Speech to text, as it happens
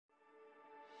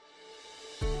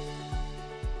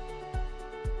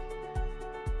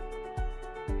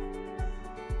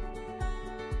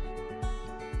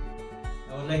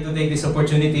like to take this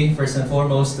opportunity, first and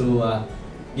foremost, to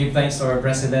give thanks to our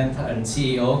President and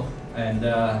CEO and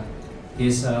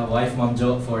his wife, Ma'am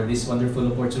Jo, for this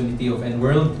wonderful opportunity of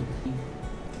NWorld.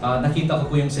 Nakita ko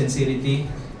po yung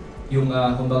sincerity, yung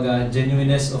kumbaga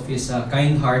genuineness of his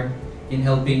kind heart in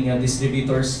helping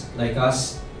distributors like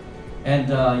us. And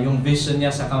yung vision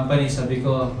niya sa company, sabi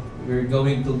ko,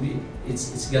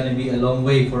 it's gonna be a long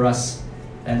way for us.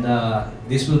 And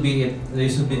this will be it.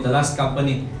 This will be the last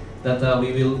company that we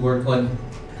will work on.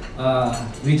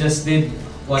 We just did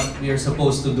what we are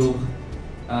supposed to do.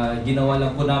 Ginawa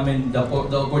lang po namin, the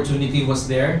opportunity was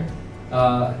there.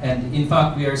 And in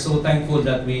fact, we are so thankful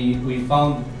that we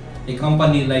found a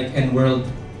company like NWorld.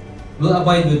 We'll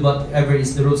abide with whatever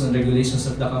is the rules and regulations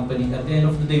of the company. At the end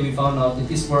of the day, we found out it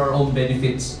is for our own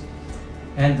benefits.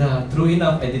 And true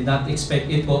enough, I did not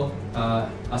expect it po.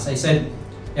 As I said,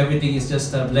 everything is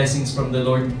just blessings from the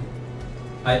Lord.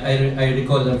 I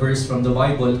recall a verse from the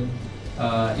Bible.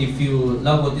 If you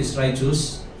love what is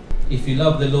righteous, if you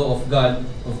love the law of God,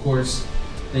 of course,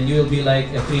 then you will be like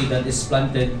a tree that is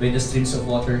planted by the streams of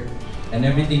water, and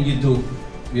everything you do,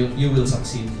 you will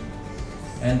succeed.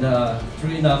 And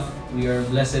true enough, we are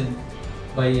blessed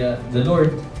by the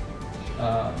Lord,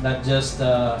 not just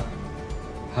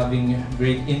having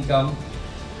great income.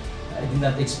 I did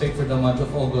not expect for the month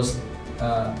of August,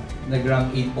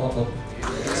 nag-rank 8 po ako.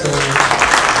 So,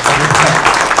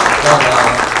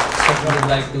 I would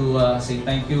like to say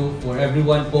thank you for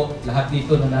everyone po, lahat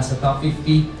dito na nasa top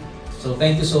 50. So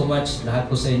thank you so much, lahat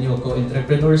po sa inyo,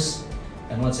 co-entrepreneurs.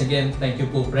 And once again, thank you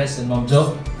po, Pres and Ma'am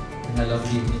Jo. And I love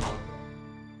you.